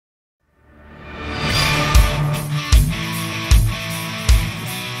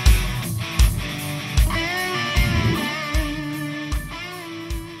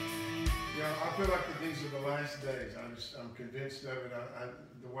I'm convinced of it.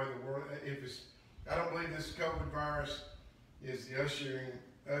 The way the world, I don't believe this COVID virus is the ushering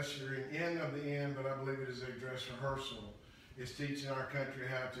in of the end, but I believe it is a dress rehearsal. It's teaching our country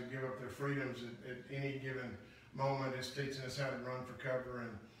how to give up their freedoms at any given moment. It's teaching us how to run for cover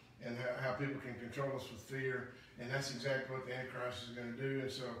and how people can control us with fear. And that's exactly what the Antichrist is going to do.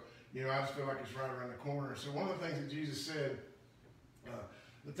 And so, I just feel like it's right around the corner. So one of the things that Jesus said,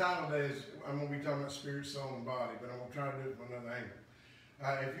 the title today is, I'm going to be talking about spirit, soul, and body, but I'm going to try to do it from another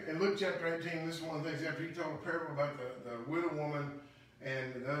angle. In Luke chapter 18, this is one of the things after he told a parable about the widow woman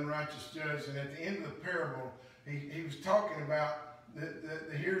and the unrighteous judge. And at the end of the parable, he was talking about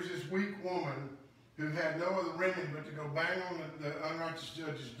here's this weak woman who had no other remedy but to go bang on the unrighteous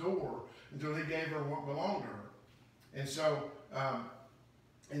judge's door until he gave her what belonged to her. And so,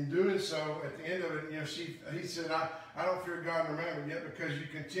 in doing so, at the end of it, he said, I don't fear God nor man, but yet because you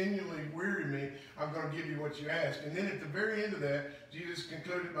continually weary me, I'm going to give you what you ask. And then at the very end of that, Jesus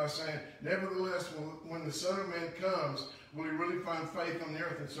concluded by saying, nevertheless, when the Son of Man comes, will he really find faith on the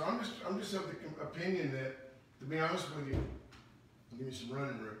earth? And so I'm just of the opinion that, to be honest with you, I'll give you some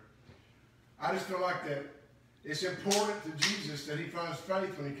running room. I just feel like that it's important to Jesus that he finds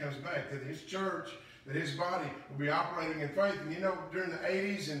faith when he comes back, that his church, that his body will be operating in faith. And during the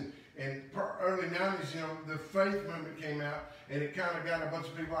 80s and early 90s, the faith movement came out, and it kind of got a bunch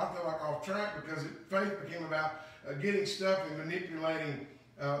of people, I feel like, off track because faith became about getting stuff and manipulating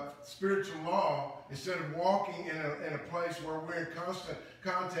spiritual law instead of walking in a place where we're in constant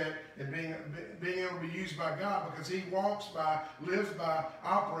contact and being able to be used by God, because he walks by, lives by,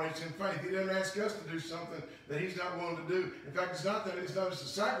 operates in faith. He doesn't ask us to do something that he's not willing to do. In fact, it's not that it's not just a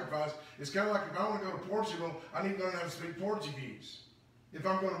sacrifice. It's kind of like if I want to go to Portugal, I need to learn how to speak Portuguese. If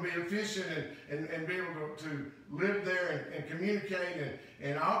I'm going to be efficient and be able to live there and communicate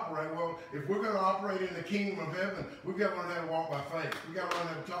and operate, well, if we're going to operate in the kingdom of heaven, we've got to learn how to walk by faith. We've got to learn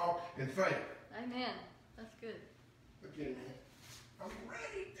how to talk in faith. Amen. That's good. Okay. I'm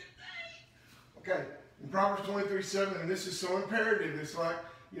ready today. Okay. In Proverbs 23:7, and this is so imperative. It's like,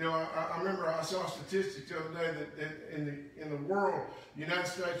 I remember I saw statistics the other day that in the world, the United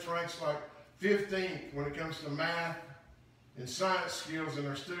States ranks like 15th when it comes to math and science skills in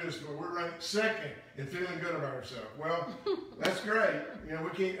our students, but we're ranked second in feeling good about ourselves. Well, that's great. We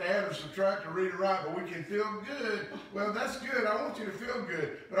can't add or subtract or read or write, but we can feel good. Well, that's good. I want you to feel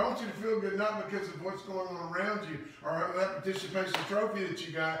good, but I want you to feel good not because of what's going on around you or that participation trophy that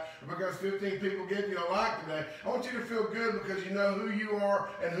you got, or because 15 people gave you a like today. I want you to feel good because you know who you are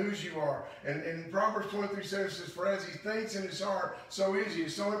and whose you are. And Proverbs 23:7 says, for as he thinks in his heart, so is he.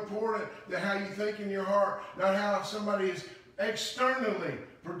 It's so important that how you think in your heart, not how somebody is externally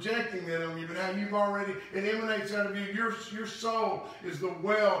projecting that on you, but how you've already, it emanates out of you. Your soul is the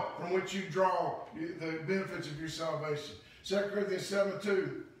well from which you draw the benefits of your salvation. 2 Corinthians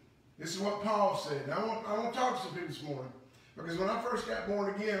 7:2. This is what Paul said. Now, I want to talk to some people this morning, because when I first got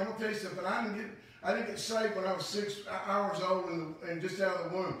born again, I'm going to tell you something. I didn't get saved when I was 6 hours old and just out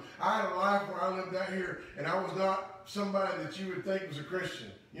of the womb. I had a life where I lived out here, and I was not somebody that you would think was a Christian.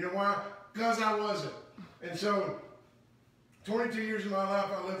 You know why? Because I wasn't. And so 22 years of my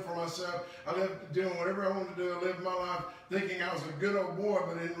life, I lived for myself. I lived doing whatever I wanted to do. I lived my life thinking I was a good old boy,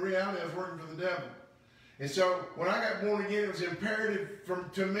 but in reality, I was working for the devil. And so when I got born again, it was imperative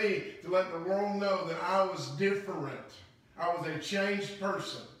to me to let the world know that I was different. I was a changed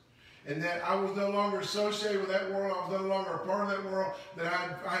person. And that I was no longer associated with that world. I was no longer a part of that world. That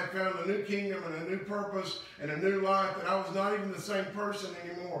I had found a new kingdom and a new purpose and a new life. That I was not even the same person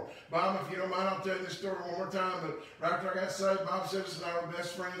anymore. Bob, if you don't mind, I'll tell you this story one more time. But right after I got saved, Bob Simpson and I were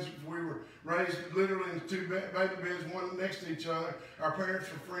best friends. We were raised literally in 2 baby beds, one next to each other. Our parents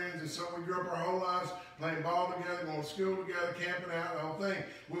were friends, and so we grew up our whole lives playing ball together, going to school together, camping out, the whole thing.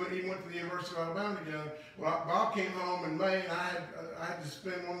 We even went to the University of Alabama together. Well, Bob came home in May, and I had to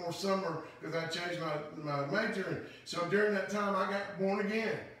spend one more summer because I changed my major. And so during that time, I got born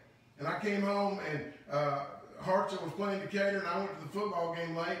again. And I came home, and Hartselle was playing Decatur, and I went to the football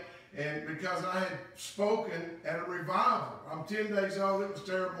game late. And because I had spoken at a revival. I'm 10 days old. It was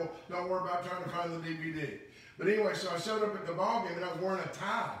terrible. Don't worry about trying to find the DVD. But anyway, so I showed up at the ball game, and I was wearing a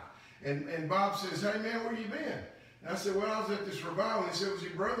tie. And Bob says, hey, man, where you been? And I said, well, I was at this revival. And he said, was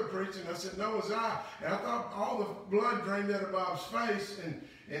your brother preaching? And I said, no, it was I. And I thought all the blood drained out of Bob's face.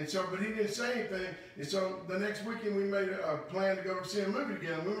 And so, but he didn't say anything. And so the next weekend we made a plan to go see a movie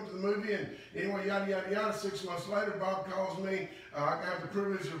together. We went to the movie, and anyway, yada, yada, yada. 6 months later, Bob calls me. I have the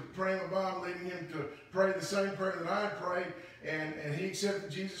privilege of praying with Bob, leading him to pray the same prayer that I had prayed. And he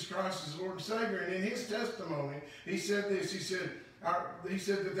accepted Jesus Christ as Lord and Savior. And in his testimony, he said this. He said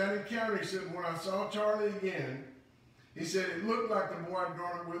that encounter, he said, when I saw Charley again, He said it looked like the boy I'd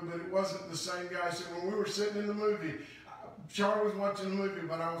grown up with, but it wasn't the same guy. He said when we were sitting in the movie, Charlie was watching the movie,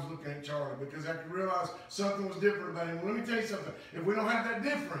 but I was looking at Charlie because I could realize something was different about him. Let me tell you something. If we don't have that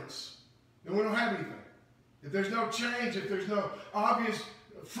difference, then we don't have anything. If there's no change, if there's no obvious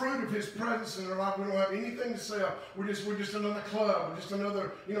fruit of his presence in our life, we don't have anything to say. We're just another club. We're just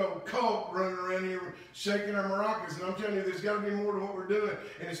another, cult running around here shaking our maracas. And I'm telling you, there's got to be more to what we're doing.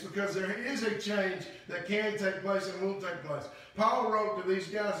 And it's because there is a change that can take place and will take place. Paul wrote to these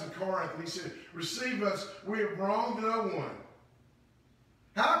guys in Corinth, and he said, receive us, we have wronged no one.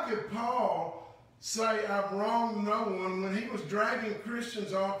 How could Paul say, I've wronged no one, when he was dragging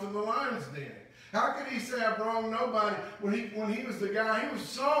Christians off to the lion's den? How could he say I've wronged nobody when he was the guy, he was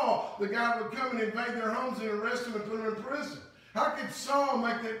Saul, the guy who would come and invade their homes and arrest them and put them in prison? How could Saul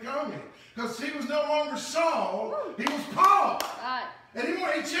make that comment? Because he was no longer Saul, he was Paul. Right. And he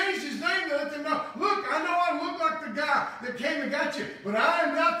changed his name to let them know, look, I know I look like the guy that came and got you, but I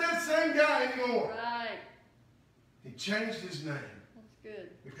am not that same guy anymore. Right. He changed his name. That's good.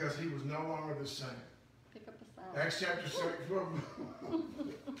 Because he was no longer the same. Pick up a sign. Acts chapter 6.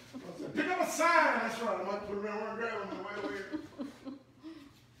 Pick up a sign. That's right. I might put it around where I'm grabbing on the way over here.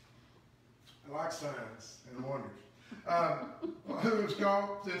 I like signs and wonders. Who was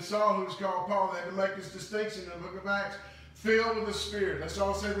called, then Saul, who was called Paul, they had to make this distinction in the book of Acts. Filled with the Spirit. Let's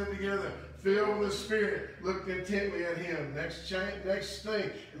all say that together. Filled with the Spirit. Looked intently at him. Next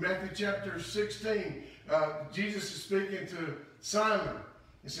thing. In Matthew chapter 16, Jesus is speaking to Simon.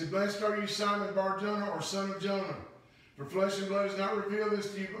 He said, blessed are you, Simon Bar-Jonah, or son of Jonah. For flesh and blood has not revealed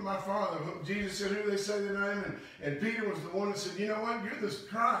this to you, but my Father. Jesus said, who do they say the name? And Peter was the one that said, you know what? You're the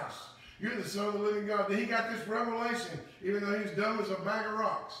Christ. You're the Son of the living God. Then he got this revelation, even though he was dumb as a bag of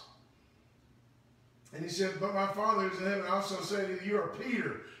rocks. And he said, but my Father is in heaven. I also say to you, you are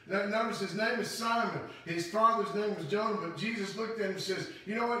Peter. Now, notice his name is Simon. His father's name was Jonah, but Jesus looked at him and says,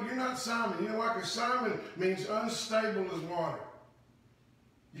 you know what? You're not Simon. You know why? Because Simon means unstable as water.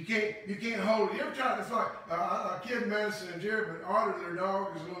 You can't hold it. You ever try? It's like a kid, Madison and Jared, but Otter, their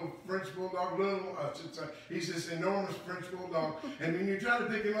dog, is a little French bulldog. He's this enormous French bulldog, and when you try to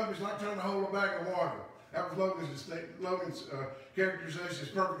pick him up, it's like trying to hold a bag of water. That was Logan's characterization is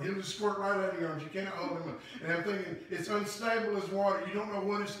perfect. He'll just squirt right out of your arms. You cannot hold him up. And I'm thinking, it's unstable as water. You don't know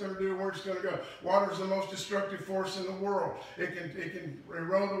what it's going to do or where it's going to go. Water is the most destructive force in the world. It can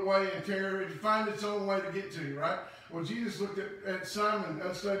erode away and tear. It can find its own way to get to you, right? Well, Jesus looked at Simon,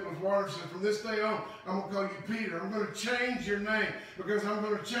 unstable as water, and said, from this day on, I'm going to call you Peter. I'm going to change your name because I'm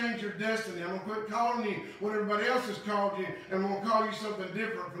going to change your destiny. I'm going to quit calling you what everybody else has called you, and I'm going to call you something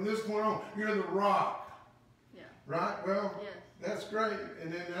different. From this point on, you're the rock. Yeah. Right? Well, yes. That's great.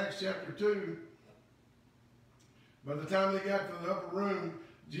 And then in Acts chapter 2, by the time they got to the upper room,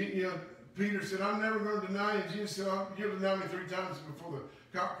 Peter said, I'm never going to deny you. Jesus said, you'll deny me 3 times before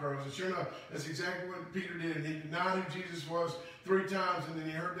the cock crows. And sure enough, that's exactly what Peter did. And he denied who Jesus was 3 times. And then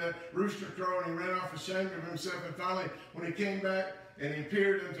he heard that rooster crow and he ran off ashamed of himself. And finally, when he came back and he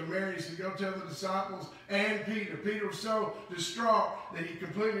appeared unto Mary, he said, go tell the disciples and Peter. Peter was so distraught that he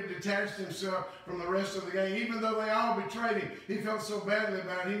completely detached himself from the rest of the gang. Even though they all betrayed him, he felt so badly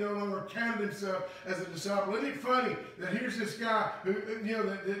about it. He no longer counted himself as a disciple. Isn't it funny that here's this guy who,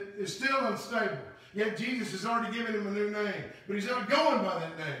 that is still unstable. Yet Jesus has already given him a new name. But he's not going by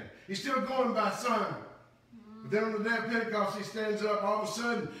that name. He's still going by Simon. But then on the day of Pentecost, he stands up all of a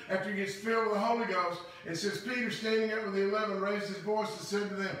sudden after he gets filled with the Holy Ghost. And says, Peter, standing up with the 11, raised his voice and said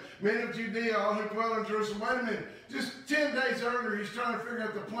to them, men of Judea, all who dwell in Jerusalem. Wait a minute. Just 10 days earlier, he's trying to figure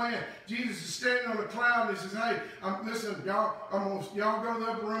out the plan. Jesus is standing on the cloud and he says, hey, listen, y'all go to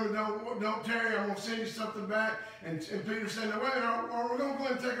the upper room and don't tarry. I'm going to send you something back. And Peter said, no, wait, we're going to go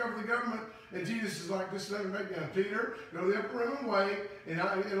ahead and take over the government. And Jesus is like, this let me make down. Peter, go to the upper room and wait, and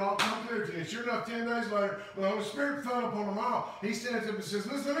it'll all come clear to you. And sure enough, 10 days later, when the Holy Spirit fell upon them all, he stands up and says,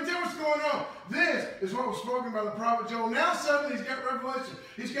 listen, let me tell you what's going on. This is what was spoken by the prophet Joel. Now suddenly he's got revelation.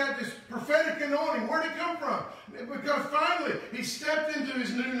 He's got this prophetic anointing. Where'd it come from? Because finally, he stepped into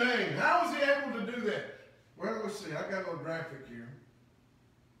his new name. How was he able to do that? Well, let's see. I got a little graphic here.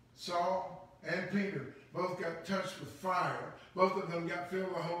 Saul and Peter both got touched with fire. Both of them got filled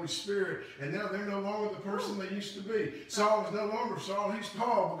with the Holy Spirit. And now they're no longer the person they used to be. Saul is no longer Saul. He's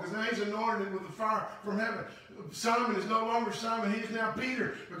Paul because now he's anointed with the fire from heaven. Simon is no longer Simon. He is now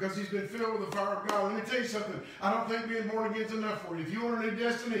Peter because he's been filled with the fire of God. Let me tell you something. I don't think being born again is enough for you. If you want a new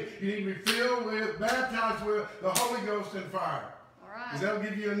destiny, you need to be filled with, baptized with the Holy Ghost and fire. All right. Because that'll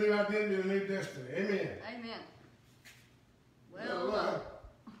give you a new identity and a new destiny. Amen. Amen. Well done.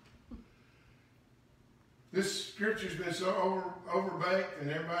 This scripture's been so overbaked and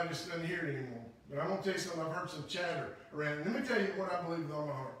everybody just doesn't hear it anymore. But I'm going to tell you something. I've heard some chatter around it. Let me tell you what I believe with all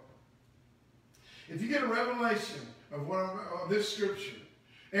my heart. If you get a revelation of this scripture,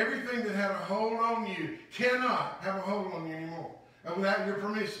 everything that had a hold on you cannot have a hold on you anymore without your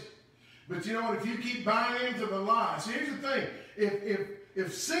permission. But you know what? If you keep buying into the lie, see, here's the thing.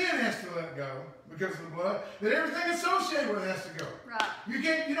 If sin has to let go because of the blood, then everything associated with it has to go. Right.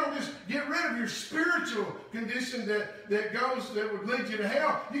 You don't just get rid of your spiritual condition that would lead you to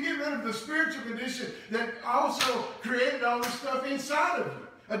hell. You get rid of the spiritual condition that also created all this stuff inside of you.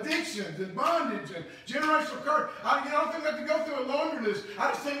 Addictions and bondage and generational curse. I don't think we have to go through a laundry list. I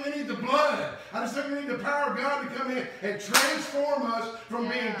just think we need the blood. I just think we need the power of God to come in and transform us from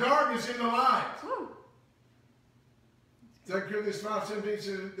being darkness into light. Woo. 2 Corinthians 5:17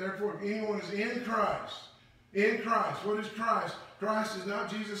 says, therefore, if anyone is in Christ, what is Christ? Christ is not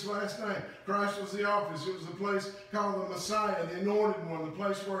Jesus' last name. Christ was the office. It was the place called the Messiah, the anointed one, the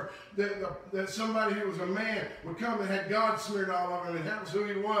place where that somebody who was a man would come and had God smeared all over him, and that was who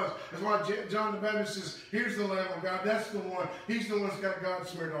he was. That's why John the Baptist says, here's the Lamb of God. That's the one. He's the one that's got God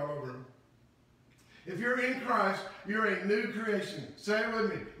smeared all over him. If you're in Christ, you're a new creation. Say it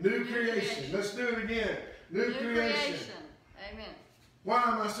with me. New creation. Let's do it again. New creation. Amen. Why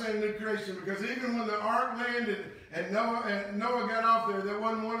am I saying new creation? Because even when the ark landed and Noah got off there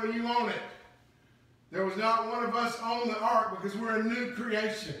wasn't one of you on it. There was not one of us on the ark because we're a new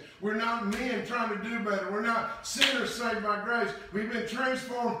creation. We're not men trying to do better. We're not sinners saved by grace. We've been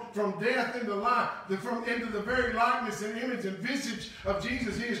transformed from death into life, into the very likeness and image and visage of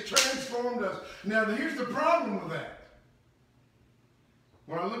Jesus. He has transformed us. Now, here's the problem with that.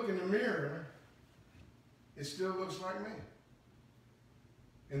 When I look in the mirror, it still looks like me.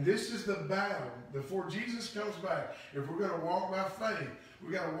 And this is the battle before Jesus comes back. If we're going to walk by faith,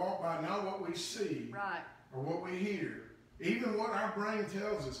 we've got to walk by not what we see or what we hear. Even what our brain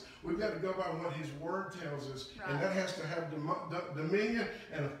tells us, we've got to go by what his word tells us. Right. And that has to have dominion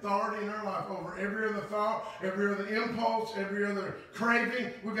and authority in our life over every other thought, every other impulse, every other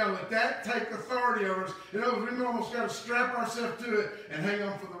craving. We've got to let that take authority over us. You know, we've almost got to strap ourselves to it and hang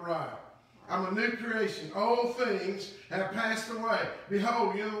on for the ride. I'm a new creation. Old things have passed away.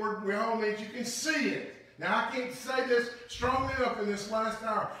 Behold, you know the word behold means you can see it. Now, I can't say this strongly enough in this last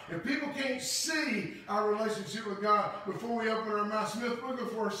hour. If people can't see our relationship with God before we open our mouth, Smith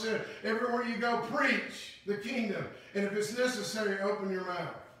Wigglesworth said, everywhere you go, preach the kingdom. And if it's necessary, open your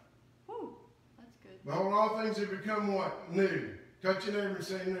mouth. Whew, that's good. Behold, all things have become what? New. Touch your neighbor and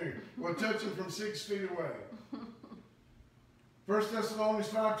say new. Well, touch them from 6 feet away. 1 Thessalonians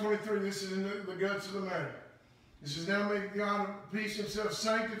 5:23, this is in the guts of the matter. It says, now may God of peace himself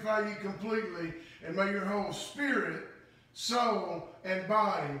sanctify you completely, and may your whole spirit, soul, and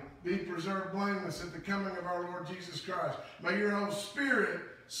body be preserved blameless at the coming of our Lord Jesus Christ. May your whole spirit,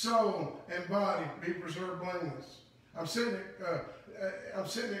 soul, and body be preserved blameless. I'm sitting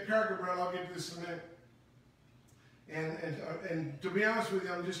at Cracker Barrel. I'll get to this in a minute. And to be honest with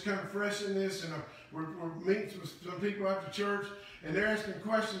you, I'm just kind of fresh in this, and we're meeting with some people after church, and they're asking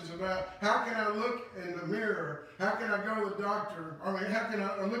questions about how can I look in the mirror, how can I go to the doctor, how can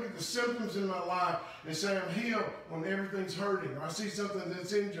I look at the symptoms in my life and say I'm healed when everything's hurting, or I see something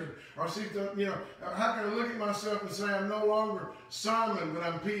that's injured, or I see, how can I look at myself and say I'm no longer Simon, but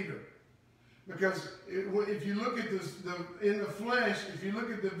I'm Peter? Because if you look at in the flesh, if you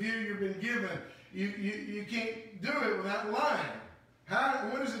look at the view you've been given, you can't do it without lying.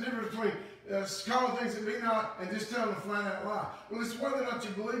 What is the difference between calling things that be not and just telling a flat out lie? Well, it's whether or not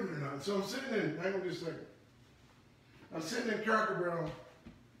you believe it or not. So I'm sitting in, hang on just a second. I'm sitting in Cracker Barrel.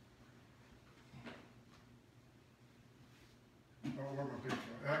 Oh, where's my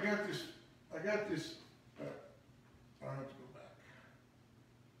picture? And I got this, I'll have to go back.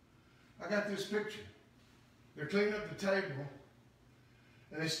 I got this picture. They're cleaning up the table.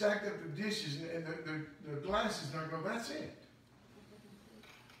 And they stacked up the dishes and the glasses, and I go, that's it.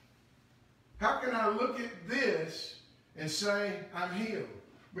 How can I look at this and say I'm healed?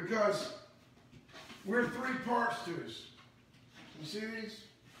 Because we're 3 parts to us. You see these?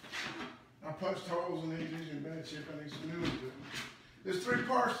 I punched holes in these in bad shape. I need some new ones. There's 3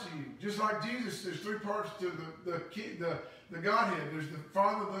 parts to you. Just like Jesus, there's 3 parts to the Godhead. There's the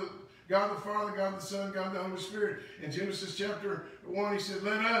Father, God the Father, God the Son, God the Holy Spirit. In Genesis chapter 1, he said,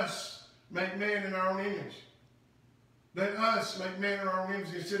 let us make man in our own image. Let us make man in our own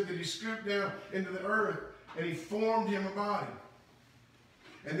image. He said that he scooped down into the earth and he formed him a body.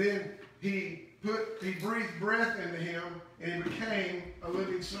 And then he breathed breath into him and he became a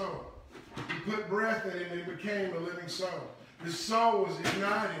living soul. He put breath in him and he became a living soul. The soul was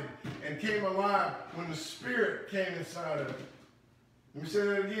ignited and came alive when the Spirit came inside of it. Let me say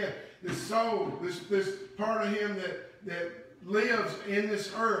that again. This soul, this part of him that lives in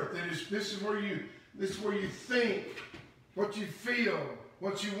this earth, this is where you think, what you feel,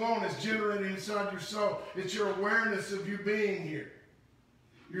 what you want is generated inside your soul. It's your awareness of you being here.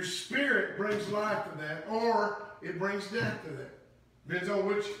 Your spirit brings life to that, or it brings death to that. Depends on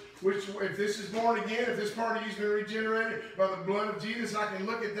which, if this is born again, if this part of you's been regenerated by the blood of Jesus, I can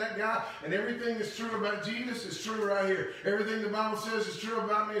look at that guy, and everything that's true about Jesus is true right here. Everything the Bible says is true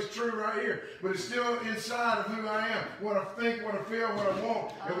about me is true right here. But it's still inside of who I am, what I think, what I feel, what I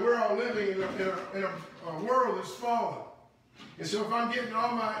want. And we're all living in a world that's fallen. And so if I'm getting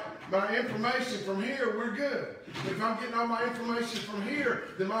all my information from here, we're good. But if I'm getting all my information from here,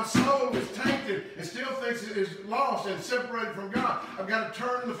 then my soul is tainted and still thinks it is lost and separated from God. I've got to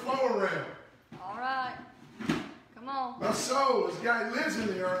turn the flow around. All right. Come on. My soul is God lives in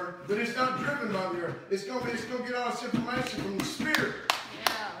the earth, but it's not driven by the earth. It's going to get all this information from the Spirit.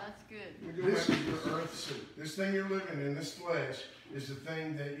 Yeah, that's good. This is your earth suit. This thing you're living in, this flesh, is the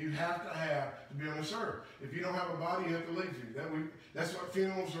thing that you have to have to be on this earth. If you don't have a body, you have to leave you. That's what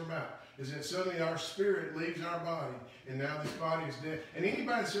funerals are about, is that suddenly our spirit leaves our body, and now this body is dead. And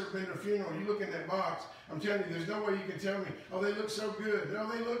anybody that's ever been to a funeral, you look in that box, I'm telling you, there's no way you can tell me, oh, they look so good. No,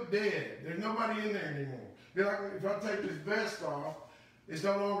 they look dead. There's nobody in there anymore. Be like if I take this vest off, it's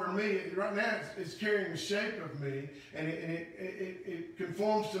no longer me. Right now, it's carrying the shape of me, and it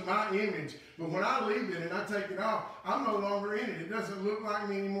conforms to my image. But when I leave it and I take it off, I'm no longer in it. It doesn't look like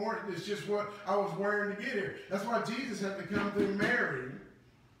me anymore. It's just what I was wearing to get here. That's why Jesus had to come through Mary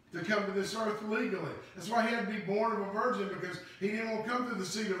to come to this earth legally. That's why he had to be born of a virgin, because he didn't want to come through the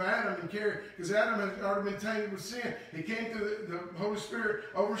seed of Adam and carry, because Adam had already been tainted with sin. He came through the Holy Spirit,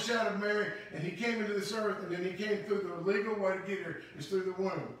 overshadowed Mary, and he came into this earth, and then he came through the legal way to get here, is through the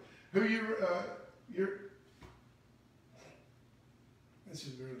womb. This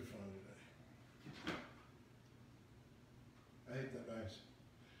is really fun today. I hate that bass.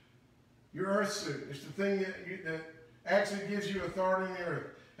 Your earth suit is the thing that actually gives you authority in the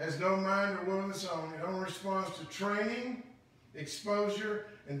earth. Has no mind or will of its own. It only responds to training, exposure,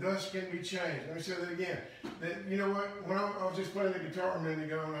 and thus can be changed. Let me say that again. You know what? When I was just playing the guitar a minute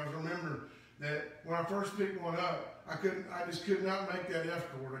ago, and I was remembering that when I first picked one up, I just could not make that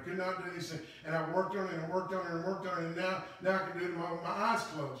F chord. I could not do these things. And I worked on it and worked on it and worked on it, and now I can do it with my eyes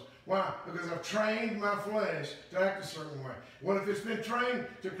closed. Why? Because I've trained my flesh to act a certain way. Well, if it's been trained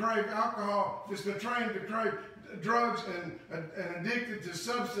to crave alcohol, if it's been trained to crave drugs and addicted to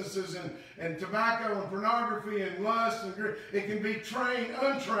substances and tobacco and pornography and lust and greed, it can be trained,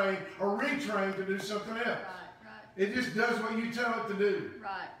 untrained, or retrained to do something else. Right. It just does what you tell it to do.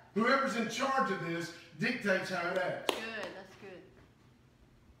 Right. Whoever's in charge of this dictates how it acts. Good. That's good.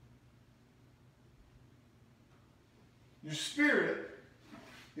 Your spirit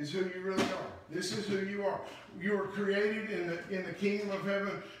is who you really are. This is who you are. You were created in the kingdom of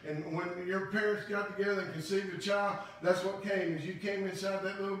heaven, and when your parents got together and conceived a child, that's what came. Is you came inside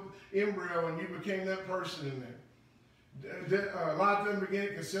that little embryo, and you became that person in there. Life didn't begin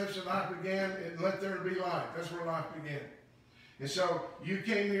at conception. Life began, and let there be life. That's where life began. And so you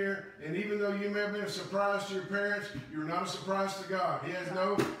came here, and even though you may have been a surprise to your parents, you're not a surprise to God. He has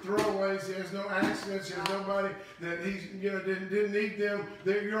no throwaways. He has no accidents. He has nobody that he didn't need them.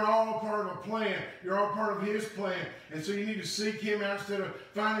 You're all part of a plan. You're all part of his plan. And so you need to seek him out instead of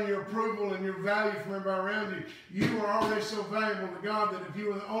finding your approval and your value from everybody around you. You are already so valuable to God that if you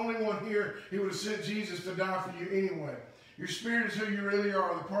were the only one here, he would have sent Jesus to die for you anyway. Your spirit is who you really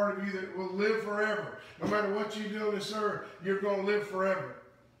are, the part of you that will live forever. No matter what you do on this earth, you're going to live forever.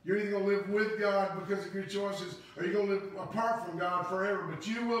 You're either going to live with God because of your choices, or you're going to live apart from God forever. But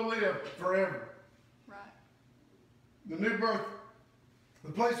you will live forever. Right. The new birth,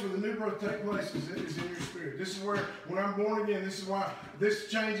 the place where the new birth takes place is in your spirit. This is where, when I'm born again, this is why this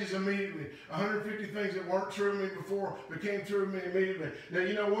changes immediately. 150 things that weren't true of me before became true of me immediately. Now,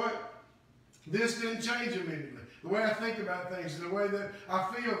 you know what? This didn't change immediately. The way I think about things, the way that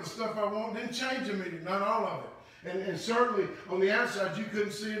I feel, the stuff I want, didn't change immediately, not all of it. And certainly, on the outside, you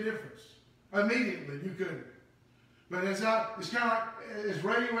couldn't see a difference. Immediately, you couldn't. But it's kind of like, as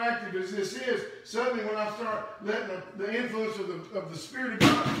radioactive as this is, suddenly when I start letting the influence of the Spirit of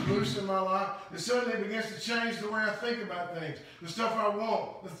God loose in my life, it suddenly begins to change the way I think about things, the stuff I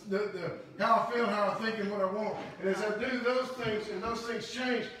want, how I feel, how I think, and what I want. And as I do those things, and those things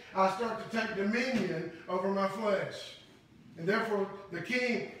change, I start to take dominion over my flesh. And therefore, the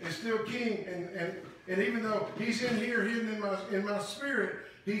king is still king, and even though he's in here, hidden in my spirit,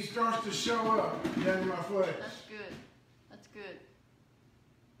 he starts to show up down in my flesh. That's good. That's good.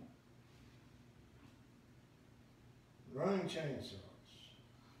 Running chainsaws.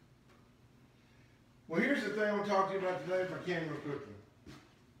 Well, here's the thing I want to talk to you about today, if I can, real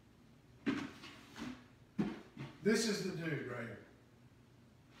quickly. This is the dude right here.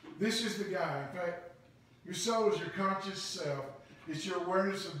 This is the guy. In fact, your soul is your conscious self. It's your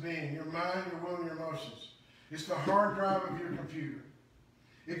awareness of being, your mind, your will, and your emotions. It's the hard drive of your computer.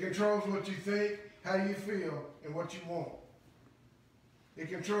 It controls what you think, how you feel, and what you want. It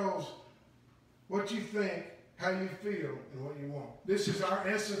controls what you think, how you feel, and what you want. This is our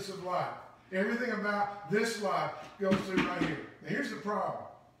essence of life. Everything about this life goes through right here. Now here's the problem.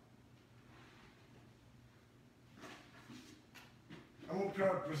 I'm going to try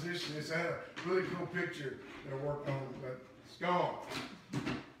to position this. I had a really cool picture that I worked on, but it's gone.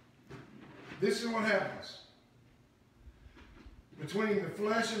 This is what happens. Between the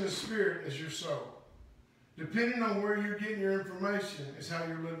flesh and the spirit is your soul. Depending on where you're getting your information is how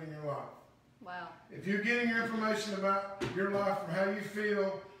you're living your life. Wow. If you're getting your information about your life from how you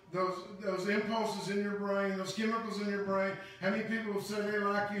feel, those impulses in your brain, those chemicals in your brain, how many people will say they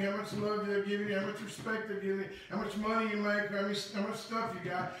like you, how much love they'll give you, how much respect they'll give you, how much money you make, how much stuff you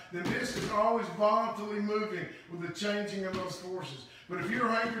got, then this is always volatilely moving with the changing of those forces. But if you're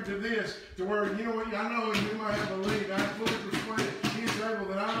anchored to this, to where, you know what, I know you might have a lead, I'm fully persuaded he's able,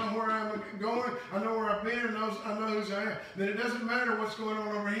 that I know where I'm going, I know where I've been, and I know who I am, then it doesn't matter what's going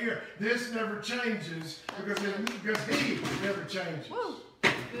on over here. This never changes because he never changes. Woo.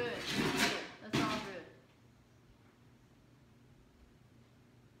 Good. Good. That's all good.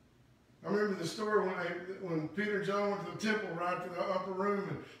 I remember the story when Peter and John went to the temple, right to the upper room,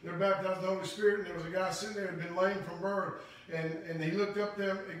 and they were baptized in the Holy Spirit, and there was a guy sitting there who had been lame from birth, and he looked up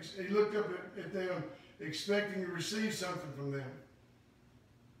at them expecting to receive something from them.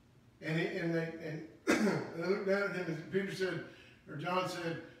 And they looked down at him, and Peter said, or John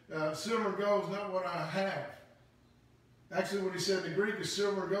said, silver and gold is not what I have. Actually, what he said in the Greek is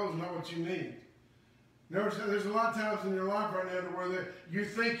silver and gold is not what you need. There's a lot of times in your life right now where you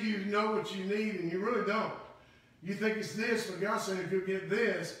think you know what you need and you really don't. You think it's this, but God said if you get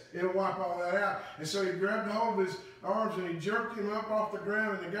this, it'll wipe all that out. And so he grabbed a hold of his arms and he jerked him up off the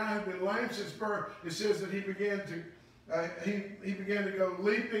ground. And the guy had been lame since birth. It says that he began to go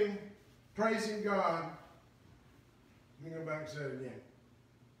leaping, praising God. Let me go back and say it again.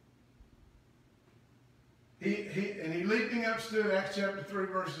 He leaping up stood, Acts chapter 3,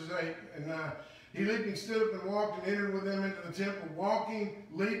 verses 8 and 9. He leaping stood up and walked and entered with them into the temple, walking,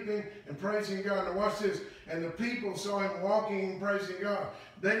 leaping, and praising God. Now watch this. And the people saw him walking and praising God.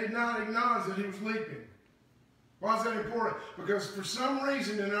 They did not acknowledge that he was leaping. Why is that important? Because for some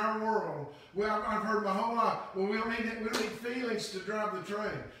reason in our world, well, I've heard my whole life, well, we don't need feelings to drive the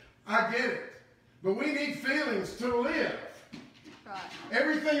train. I get it. But we need feelings to live. Right.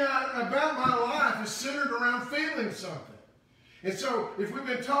 Everything about my life is centered around feeling something. And so, if we've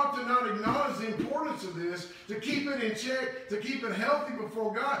been taught to not acknowledge the importance of this, to keep it in check, to keep it healthy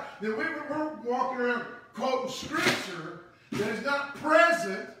before God, then we're walking around quoting scripture that is not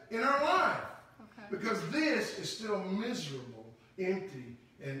present in our life. Okay. Because this is still miserable, empty,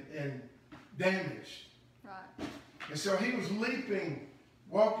 and damaged. Right. And so he was leaping,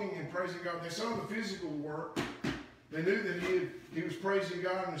 walking, and praising God. They saw the physical work. They knew that he was praising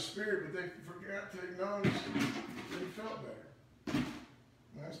God in the spirit, but they forgot to acknowledge that he felt better.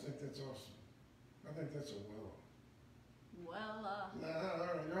 I just think that's awesome. I think that's a well.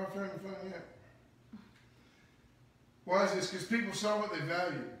 Y'all having fun yet? Why is this? Because people saw what they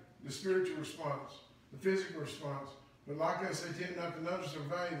valued, the spiritual response, the physical response. But like I said, they tend not to notice or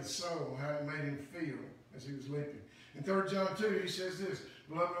value the soul, how it made him feel as he was leaping. In 3 John 2, he says this,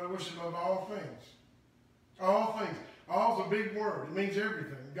 beloved, I wish above all things. All things. All is a big word. It means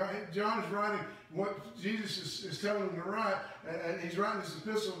everything. John is writing what Jesus is telling him to write, and he's writing this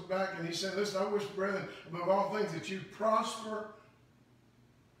epistle back, and he said, listen, I wish, brethren, above all things, that you prosper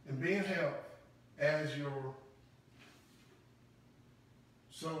and be in health as your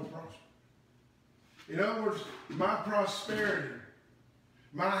soul prospers. In other words, my prosperity,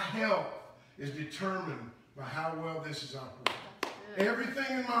 my health is determined by how well this is operating. Everything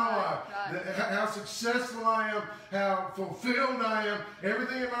in my life, how successful I am, how fulfilled I am,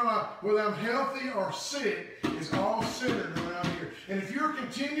 everything in my life, whether I'm healthy or sick, is all centered around here. And if you're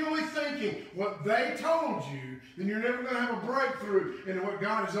continually thinking what they told you, then you're never going to have a breakthrough into what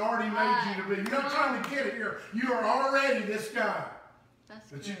God has already made you to be. You're not trying to get it here. You are already this guy.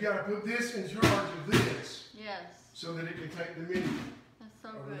 But you've got to put this in charge of this. Yes. So that it can take dominion. That's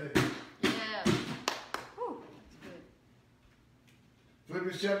so good. This. Yes. Whew, that's good.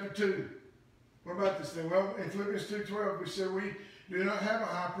 Philippians chapter 2. What about this thing? Well, in Philippians 2:12, we said we do not have a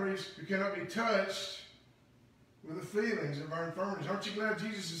high priest who cannot be touched with the feelings of our infirmities. Aren't you glad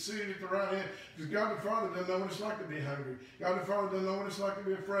Jesus is seated at the right hand? Because God the Father doesn't know what it's like to be hungry. God the Father doesn't know what it's like to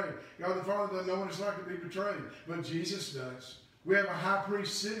be afraid. God the Father doesn't know what it's like to be betrayed. But Jesus does. We have a high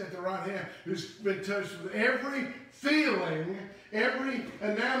priest sitting at the right hand who's been touched with every feeling, every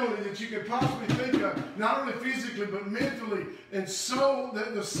anomaly that you could possibly think of, not only physically but mentally, and soul,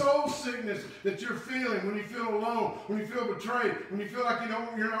 the soul sickness that you're feeling when you feel alone, when you feel betrayed, when you feel like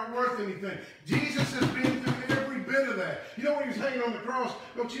you're not worth anything. Jesus has been through every bit of that. You know, when he was hanging on the cross,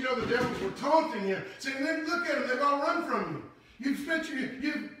 don't you know the devils were taunting him, saying, look at him, they've all run from you.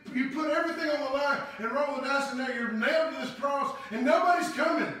 You put everything on the line and roll the dice, and now you're nailed to this cross, and nobody's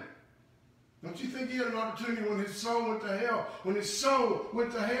coming. Don't you think he had an opportunity when his soul went to hell? When his soul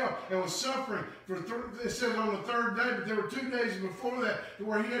went to hell and was suffering for, it says on the third day, but there were 2 days before that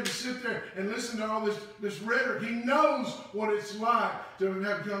where he had to sit there and listen to all this rhetoric. He knows what it's like to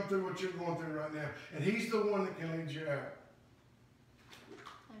have come through what you're going through right now. And he's the one that can lead you out.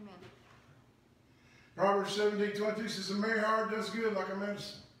 Amen. Proverbs 17:22 says, a merry heart does good like a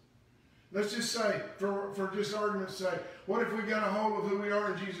medicine. Let's just say, for just argument's sake, what if we got a hold of who we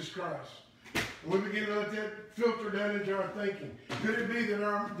are in Jesus Christ? And we begin to let that filter down into our thinking. Could it be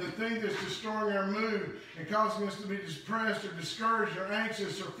that the thing that's destroying our mood and causing us to be depressed or discouraged or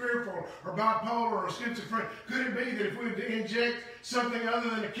anxious or fearful or bipolar or schizophrenic, could it be that if we were to inject something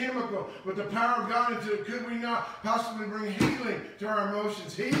other than a chemical with the power of God into it, could we not possibly bring healing to our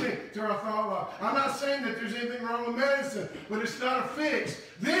emotions, healing to our thought life? I'm not saying that there's anything wrong with medicine, but it's not a fix.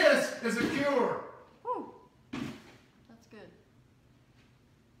 This is a cure. Whew. That's good.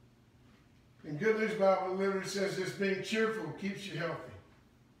 And Good News Bible literally says this: being cheerful keeps you healthy.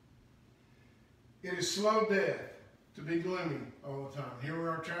 It is slow death to be gloomy all the time. Here we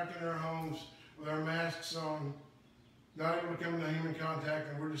are trapped in our homes with our masks on, not able to come into human contact,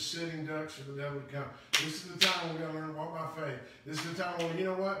 and we're just sitting ducks for the devil to come. This is the time we're going to learn to walk by faith. This is the time when, you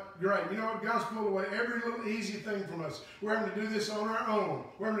know what? Great. You know what? God's pulled away every little easy thing from us. We're having to do this on our own.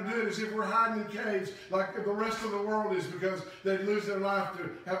 We're having to do it as if we're hiding in caves like the rest of the world is, because they lose their life to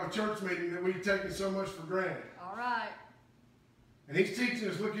have a church meeting that we've taken so much for granted. All right. And he's teaching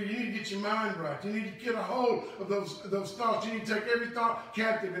us, look, you need to get your mind right. You need to get a hold of those thoughts. You need to take every thought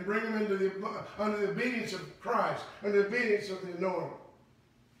captive and bring them under the obedience of Christ, under the obedience of the anointing.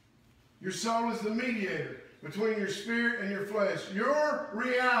 Your soul is the mediator between your spirit and your flesh. Your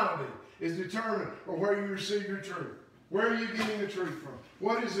reality is determined by where you receive your truth. Where are you getting the truth from?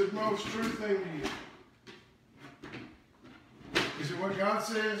 What is the most true thing to you? Is it what God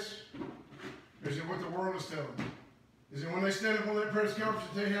says? Or is it what the world is telling you? Is it when they stand up on that press conference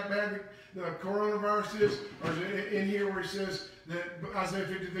and tell you how bad the coronavirus is? Or is it in here where he says that Isaiah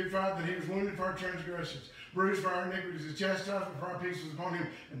 53:5, that he was wounded for our transgressions, bruised for our iniquities, the chastisement for our peace was upon him,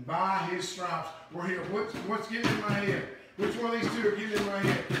 and by his stripes we're healed? What's getting in my head? Which one of these two are getting in my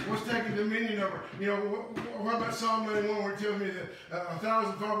head? What's taking dominion over? You know, what about Psalm 91 where it tells me that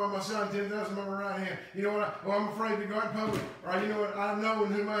 1,000 fall by my side and 10,000 by my right hand? You know what? I'm afraid to go out in public. Or you know what? I know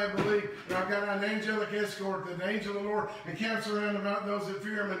in whom I have believed. And I've got an angelic escort, the angel of the Lord, and camps around about those that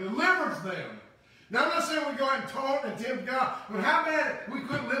fear him and delivers them. Now, I'm not saying we go out and taunt and tempt God, but how about we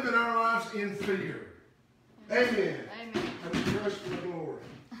quit living our lives in fear? Amen. Amen. I'm trust in the Lord.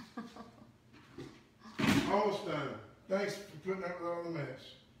 Almost done. Thanks for putting up with all the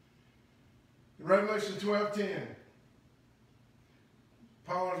mess. In Revelation 12:10,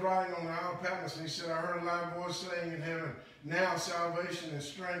 Paul was writing on the Isle of Patmos, and he said, I heard a loud voice saying in heaven, now salvation and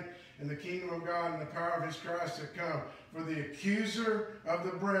strength and the kingdom of God and the power of his Christ have come. For the accuser of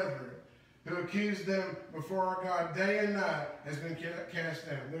the brethren, who accused them before our God day and night, has been cast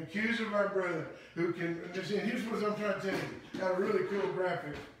down. The accuser of our brethren, who can, and here's what I'm trying to tell you. Got a really cool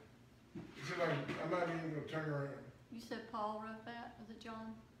graphic. I'm not even going to turn around. You said Paul wrote that? Was it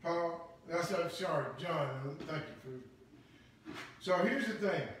John? Paul, sorry, John. Thank you for. So here's the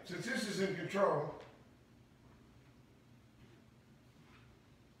thing. Since this is in control,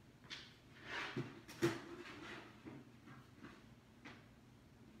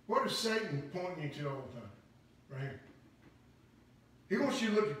 what is Satan pointing you to all the time? Right here. He wants you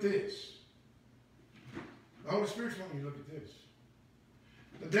to look at this. The Holy Spirit's wanting you to look at this.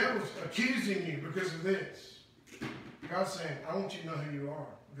 The devil's accusing you because of this. God's saying, I want you to know who you are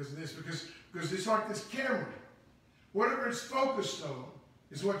because of this. Because it's like this camera. Whatever it's focused on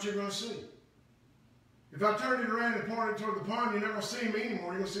is what you're going to see. If I turn it around and point it toward the pond, you're not going to see me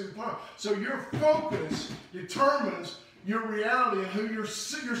anymore. You're going to see the pond. So your focus determines your reality and who your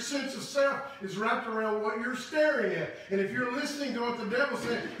sense of self is wrapped around what you're staring at. And if you're listening to what the devil's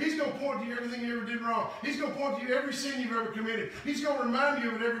saying, he's going to point to you everything you ever did wrong. He's going to point to you every sin you've ever committed. He's going to remind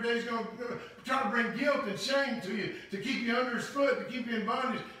you of it every day. He's going to try to bring guilt and shame to you, to keep you under his foot, to keep you in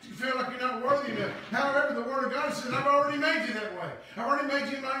bondage, to feel like you're not worthy enough. However, the Word of God says, I've already made you that way. I've already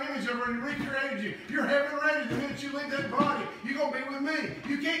made you in my image. I've already recreated you. You're heaven ready. The minute you leave that body, you're going to be with me.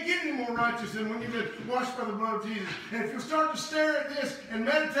 You can't get any more righteous than when you've been washed by the blood of Jesus. And if you start to stare at this and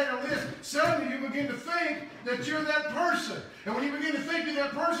meditate on this, suddenly you begin to think that you're that person. And when you begin to think of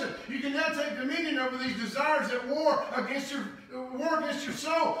that person, you can now take dominion over these desires that war against your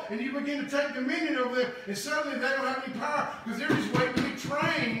soul. And you begin to take dominion over them. And suddenly they don't have any power because they're just waiting to be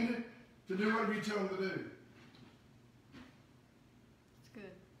trained to do whatever you tell them to do. It's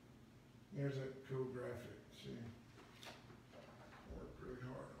good. There's that cool graphic. See? Worked really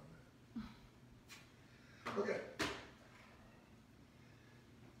hard on that. Okay.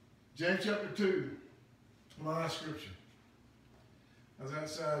 James chapter 2, my last scripture. I was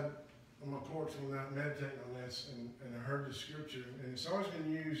outside on my porch one night meditating on this, and I heard this scripture, and it's always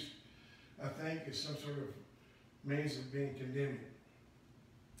been used, I think, as some sort of means of being condemning.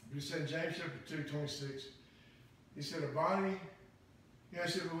 He said, James chapter 2, 26, he said, a body, he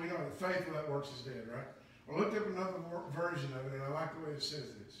said, well, we know that faith without works is dead, right? Well, I looked up another version of it, and I like the way it says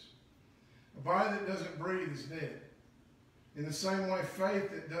this. A body that doesn't breathe is dead. In the same way, faith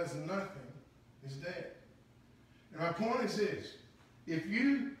that does nothing is dead. And my point is this. If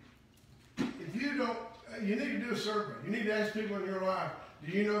you don't, you need to do a survey. You need to ask people in your life,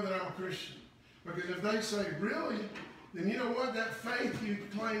 do you know that I'm a Christian? Because if they say, really, then you know what? That faith you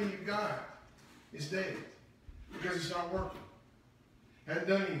claim you got is dead. Because it's not working. It hasn't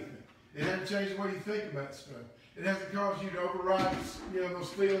done anything. It hasn't changed the way you think about stuff. It hasn't caused you to override, those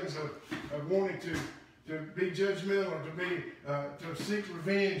feelings of wanting to be judgmental, or to seek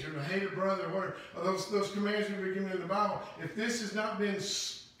revenge, or to hate a brother, or whatever. Those commands we've been given in the Bible. If this has not been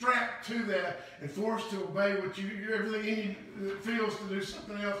strapped to that and forced to obey what everything in you feels to do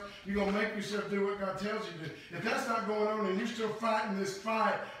something else, you're going to make yourself do what God tells you to do. If that's not going on and you're still fighting this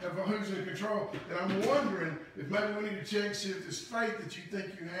fight of who's in control, then I'm wondering if maybe we need to check, see if this faith that you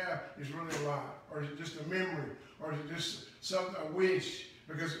think you have is really a lie, or is it just a memory, or is it just a wish?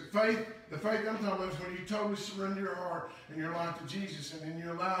 Because the faith I'm talking about is when you totally surrender your heart and your life to Jesus, and then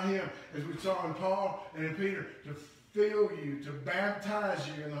you allow Him, as we saw in Paul and in Peter, to fill you, to baptize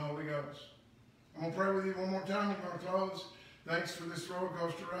you in the Holy Ghost. I'm going to pray with you one more time. I'm going to close. Thanks for this roller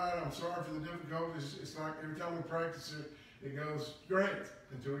coaster ride. I'm sorry for the difficulties. It's like every time we practice it, it goes great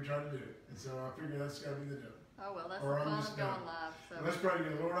until we try to do it. And so I figure that's got to be the deal. Oh, well, that's the fun of going live. So. Let's pray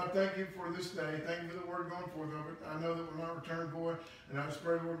together. Lord, I thank you for this day. Thank you for the word going forth of it. I know that we're not returned void, and I just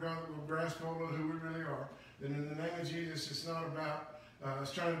pray, Lord God, that we'll grasp hold of who we really are. That in the name of Jesus, it's not about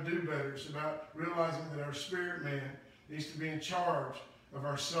us trying to do better. It's about realizing that our spirit man needs to be in charge of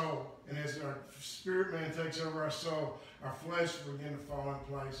our soul. And as our spirit man takes over our soul, our flesh will begin to fall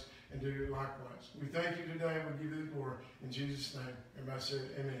in place and do it likewise. We thank you today. We give you the glory. In Jesus' name, everybody say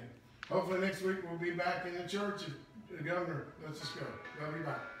amen. Hopefully next week we'll be back in the church. If the governor lets us go. Love you.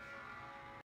 Bye.